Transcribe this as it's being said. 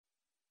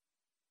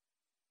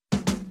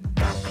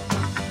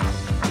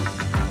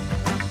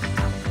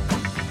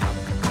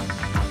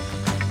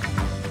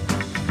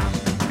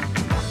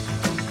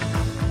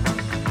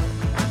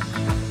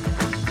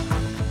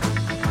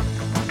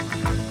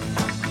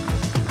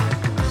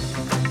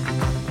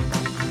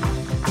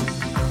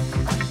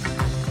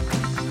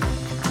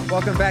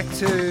Welcome back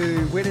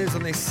to Winners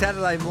on this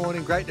Saturday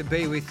morning. Great to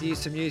be with you.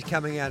 Some news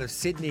coming out of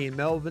Sydney and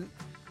Melbourne.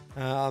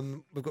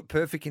 We've got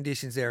perfect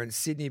conditions there in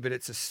Sydney, but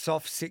it's a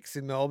soft 6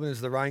 in Melbourne as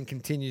the rain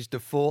continues to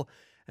fall.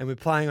 And we're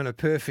playing on a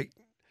perfect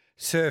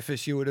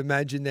surface, you would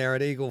imagine, there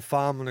at Eagle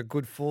Farm on a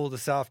good fall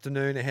this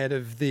afternoon ahead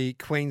of the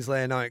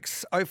Queensland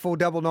Oaks.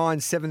 0499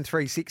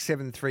 736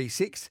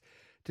 736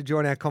 to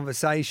join our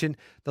conversation.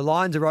 The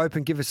lines are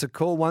open. Give us a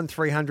call,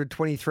 1300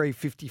 23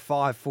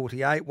 55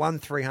 48,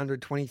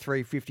 1300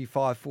 23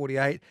 55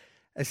 48.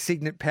 A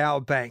Signet Power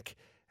Bank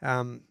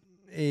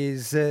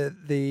is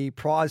the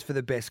prize for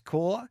the best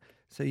caller,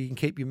 so you can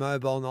keep your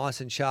mobile nice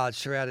and charged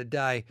throughout a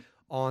day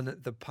on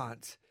the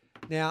punt.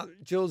 Now,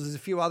 Jules, there's a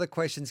few other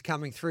questions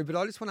coming through, but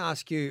I just want to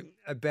ask you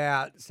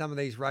about some of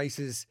these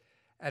races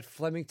at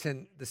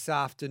Flemington this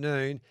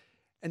afternoon.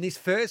 And this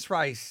first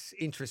race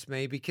interests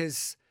me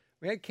because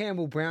we had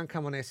Campbell Brown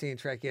come on SEN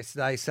Track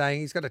yesterday saying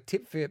he's got a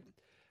tip for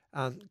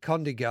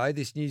Condigo,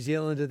 this New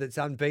Zealander that's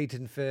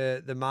unbeaten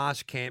for the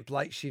Marsh Camp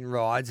Lake Shin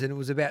rides, and it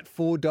was about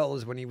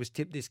 $4 when he was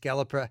tipped this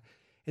galloper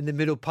in the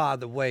middle part of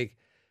the week.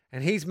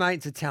 And his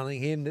mates are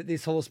telling him that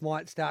this horse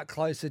might start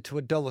closer to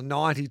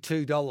 $1.90,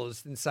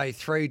 $2 than, say,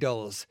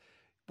 $3.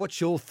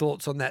 What's your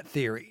thoughts on that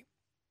theory?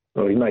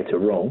 Well, his mates are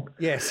wrong.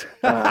 Yes.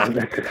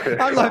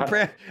 Unlike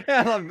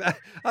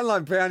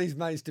Brown, his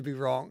mates to be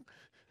wrong.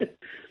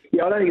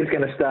 Yeah, I don't think it's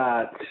going to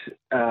start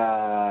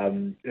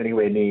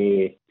anywhere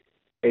near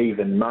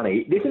even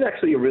money. This is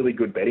actually a really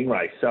good betting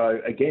race.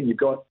 So, again, you've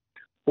got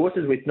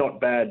horses with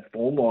not bad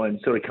form lines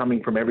sort of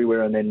coming from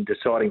everywhere and then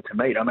deciding to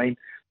meet. I mean,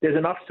 there's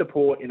enough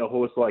support in a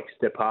horse like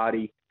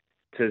Stepardi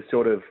to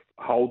sort of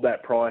hold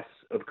that price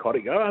of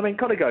Codigo. I mean,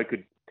 Codigo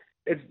could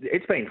 –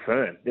 it's been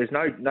firm. There's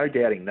no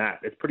doubting that.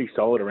 It's pretty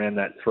solid around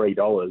that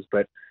 $3.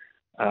 But,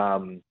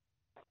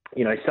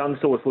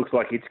 Sunsource looks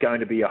like it's going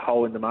to be a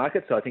hole in the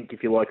market. So I think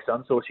if you like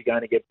Sunsource, you're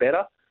going to get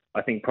better.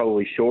 I think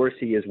probably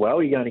Shaughnessy as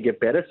well, you're going to get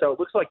better. So it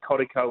looks like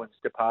Codico and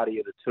Stepardi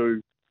are the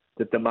two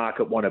that the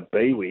market want to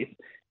be with.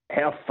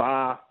 How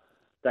far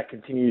that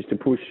continues to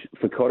push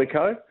for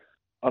Codico,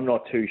 I'm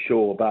not too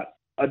sure. But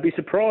I'd be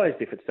surprised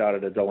if it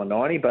started at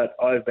 $1.90, but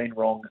I've been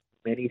wrong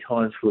many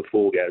times for the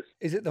Forgas.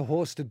 Is it the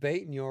horse to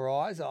beat in your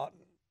eyes?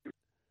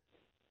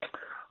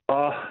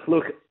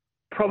 Look,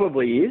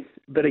 probably is.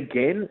 But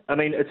again, I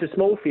mean, it's a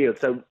small field.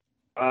 So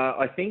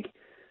I think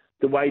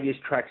the way this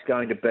track's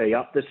going to be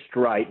up the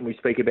straight, and we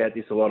speak about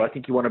this a lot, I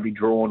think you want to be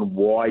drawn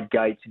wide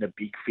gates in a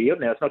big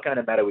field. Now, it's not going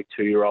to matter with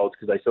 2-year-olds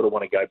because they sort of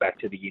want to go back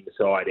to the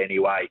inside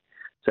anyway.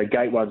 So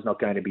gate one's not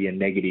going to be a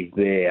negative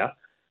there.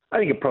 I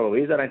think it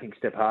probably is. I don't think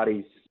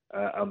Stepardi's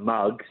a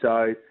mug.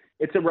 So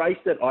it's a race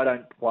that I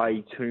don't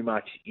play too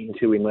much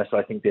into unless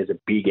I think there's a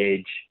big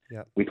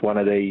edge with one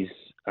of these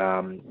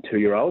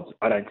 2-year-olds.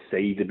 I don't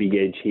see the big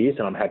edge here,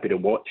 so I'm happy to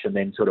watch and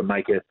then sort of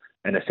make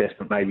an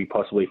assessment maybe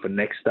possibly for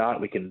next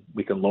start. We can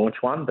launch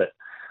one, but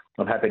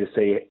I'm happy to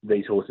see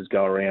these horses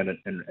go around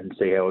and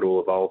see how it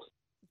all evolves.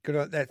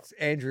 Good. That's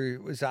Andrew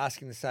was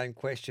asking the same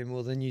question.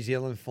 Will the New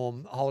Zealand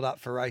form hold up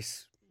for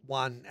race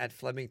 1 at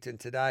Flemington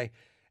today?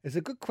 It's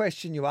a good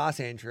question you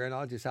asked, Andrew, and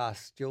I just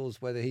asked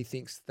Jules whether he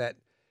thinks that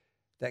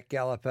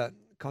galloper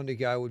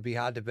Condigo would be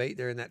hard to beat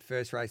there in that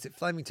first race at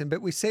Flemington.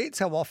 But we see it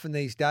so often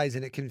these days,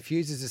 and it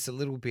confuses us a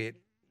little bit,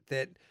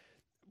 that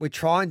we're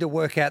trying to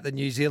work out the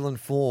New Zealand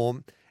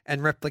form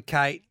and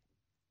replicate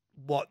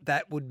what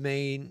that would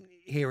mean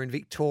here in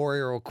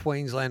Victoria or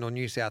Queensland or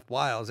New South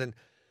Wales. And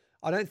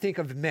I don't think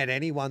I've met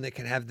anyone that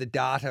can have the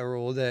data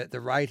or the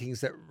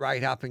ratings that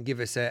rate up and give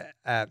us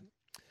an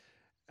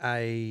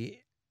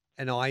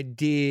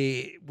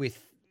idea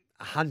with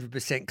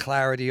 100%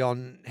 clarity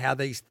on how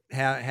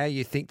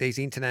you think these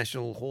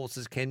international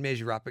horses can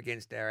measure up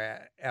against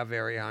our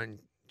very own,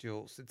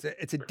 Jules.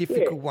 It's a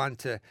difficult one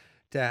to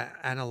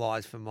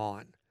analyse for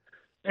mine.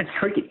 It's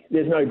tricky.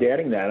 There's no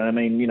doubting that. I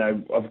mean,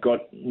 I've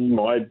got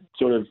my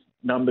sort of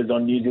numbers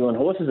on New Zealand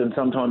horses, and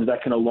sometimes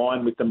that can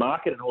align with the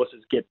market and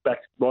horses get back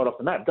right off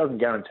the map. It doesn't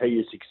guarantee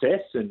you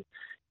success. And,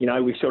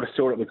 we sort of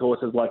saw it with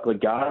horses like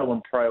Legato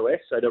and Pro S.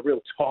 So the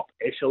real top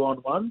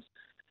echelon ones,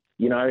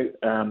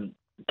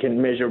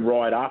 can measure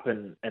right up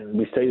and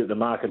we see that the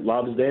market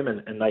loves them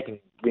and they can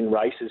win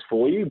races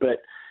for you.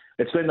 But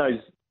it's when those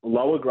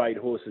lower grade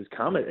horses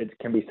come, it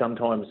can be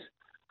sometimes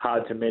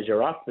hard to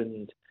measure up.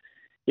 And,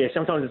 yeah,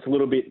 sometimes it's a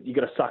little bit, you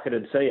got to suck it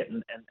and see it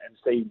and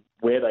see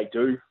where they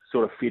do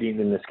sort of fit in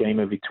the scheme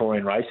of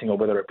Victorian racing, or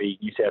whether it be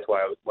New South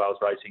Wales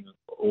racing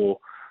or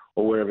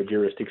wherever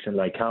jurisdiction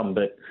they come.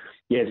 But,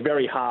 yeah, it's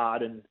very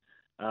hard. And,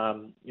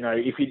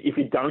 if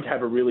you don't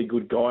have a really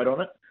good guide on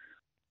it,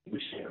 we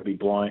should be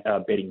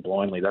betting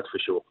blindly, that's for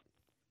sure.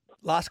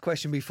 Last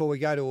question before we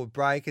go to a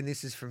break, and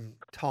this is from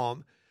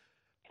Tom.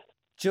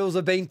 Jules,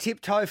 I've been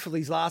tiptoe for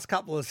his last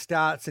couple of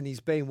starts and he's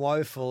been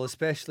woeful,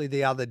 especially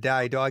the other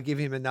day. Do I give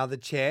him another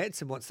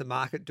chance? And what's the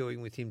market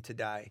doing with him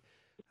today?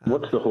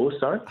 What's the horse,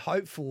 sorry?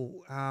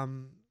 Hopeful.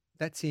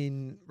 That's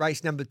in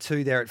race number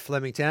 2 there at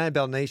Flemington,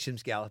 Annabelle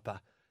Neesham's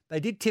galloper.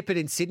 They did tip it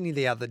in Sydney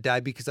the other day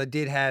because I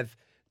did have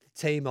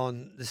team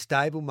on the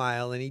stable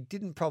mail and he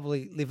didn't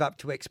probably live up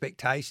to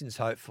expectations,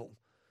 Hopeful.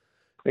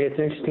 Yeah, it's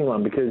an interesting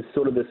one because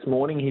sort of this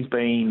morning he's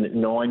been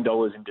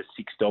 $9 into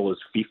 $6.50.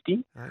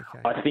 Okay.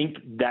 I think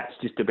that's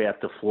just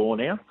about the floor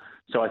now.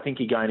 So I think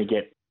you're going to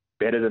get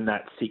better than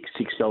that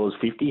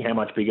 $6.50. How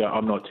much bigger?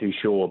 I'm not too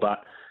sure.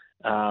 But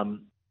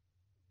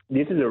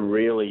this is a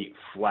really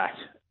flat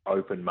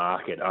open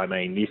market. I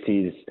mean, this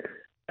is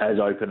as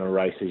open a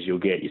race as you'll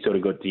get. You sort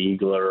of got the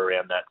Eagler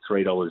around that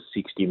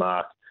 $3.60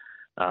 mark.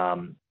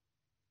 And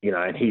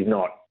he's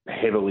not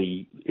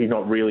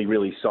really,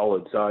 really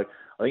solid. So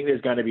I think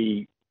there's going to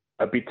be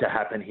a bit to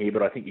happen here,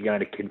 but I think you're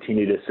going to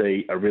continue to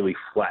see a really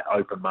flat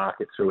open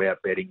market throughout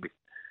betting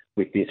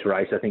with this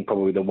race. I think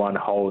probably the one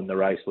hole in the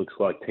race looks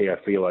like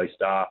Teofilo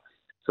Star,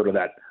 sort of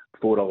that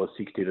 $4.60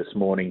 this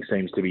morning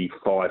seems to be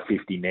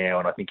 $5.50 now,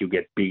 and I think you'll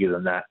get bigger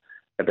than that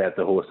about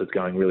the horse that's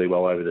going really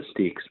well over the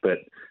sticks. But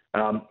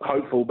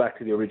hopeful, back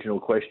to the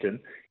original question,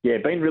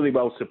 been really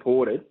well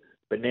supported,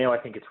 but now I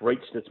think it's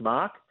reached its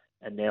mark,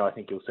 and now I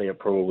think you'll see it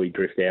probably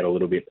drift out a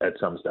little bit at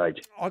some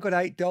stage. I got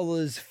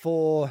 $8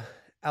 for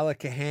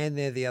Alakahan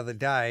there the other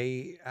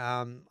day.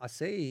 I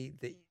see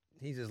that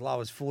he's as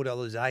low as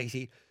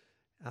 $4.80.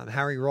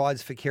 Harry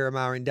rides for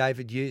Kiramar and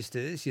David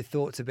Eustace. Your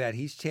thoughts about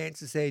his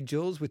chances there,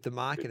 Jules, with the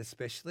market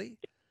especially?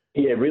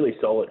 Yeah, really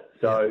solid.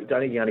 So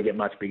don't think you're going to get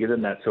much bigger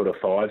than that sort of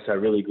 5. So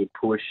really good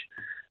push.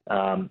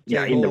 In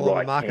the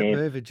right market camp.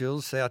 Mover,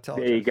 Jules. See, I told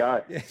you. There you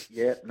go.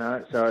 Yeah.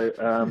 No. So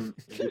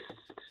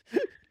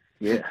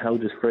hell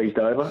just freezed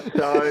over.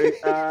 So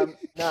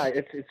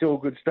it's all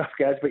good stuff,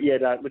 guys. But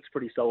it looks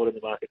pretty solid in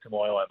the market to my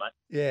eye, mate.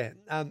 Yeah.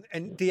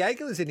 And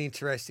Diego is an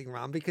interesting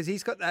run because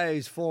he's got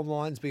those form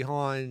lines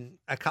behind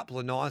a couple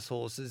of nice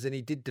horses, and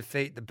he did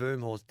defeat the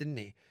Boom horse, didn't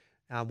he?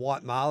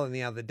 White Marlin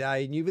the other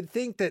day, and you would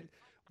think that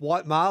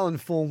White Marlin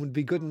form would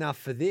be good enough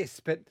for this,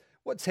 but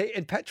what's he?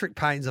 And Patrick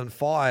Payne's on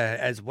fire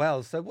as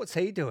well. So what's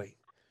he doing?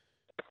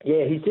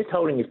 Yeah, he's just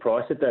holding his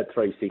price at that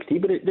 360,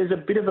 but there's a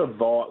bit of a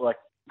vibe. Like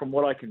from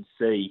what I can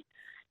see,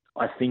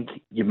 I think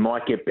you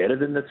might get better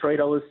than the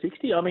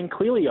 $3.60. I mean,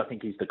 clearly, I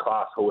think he's the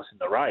class horse in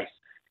the race.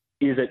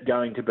 Is it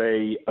going to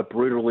be a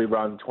brutally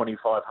run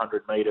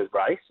 2,500 metre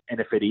race? And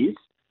if it is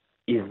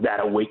that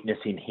a weakness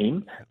in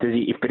him? But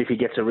if he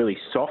gets a really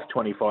soft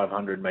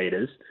 2,500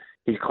 metres,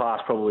 his class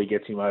probably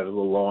gets him over the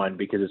line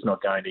because it's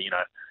not going to,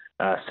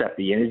 sap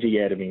the energy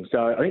out of him.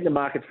 So I think the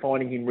market's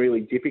finding him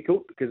really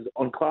difficult because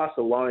on class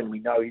alone, we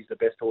know he's the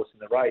best horse in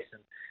the race.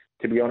 And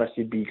to be honest,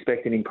 you'd be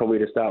expecting him probably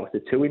to start with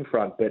the 2 in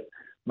front. But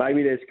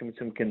maybe there's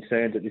some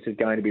concerns that this is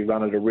going to be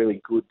run at a really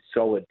good,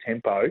 solid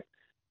tempo,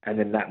 and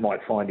then that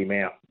might find him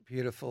out.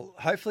 Beautiful.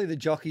 Hopefully the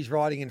jockeys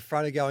riding in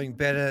front are going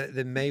better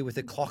than me with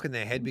a clock in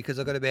their head because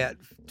I've got about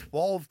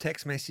 12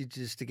 text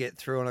messages to get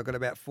through and I've got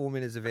about 4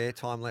 minutes of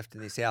airtime left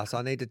in this hour. So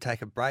I need to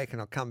take a break and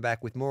I'll come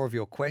back with more of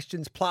your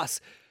questions. Plus,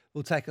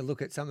 we'll take a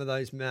look at some of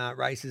those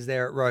races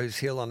there at Rose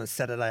Hill on a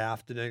Saturday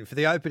afternoon. For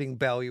the opening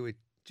bell, you with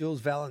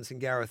Jules Valance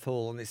and Gareth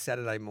Hall on this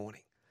Saturday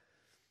morning.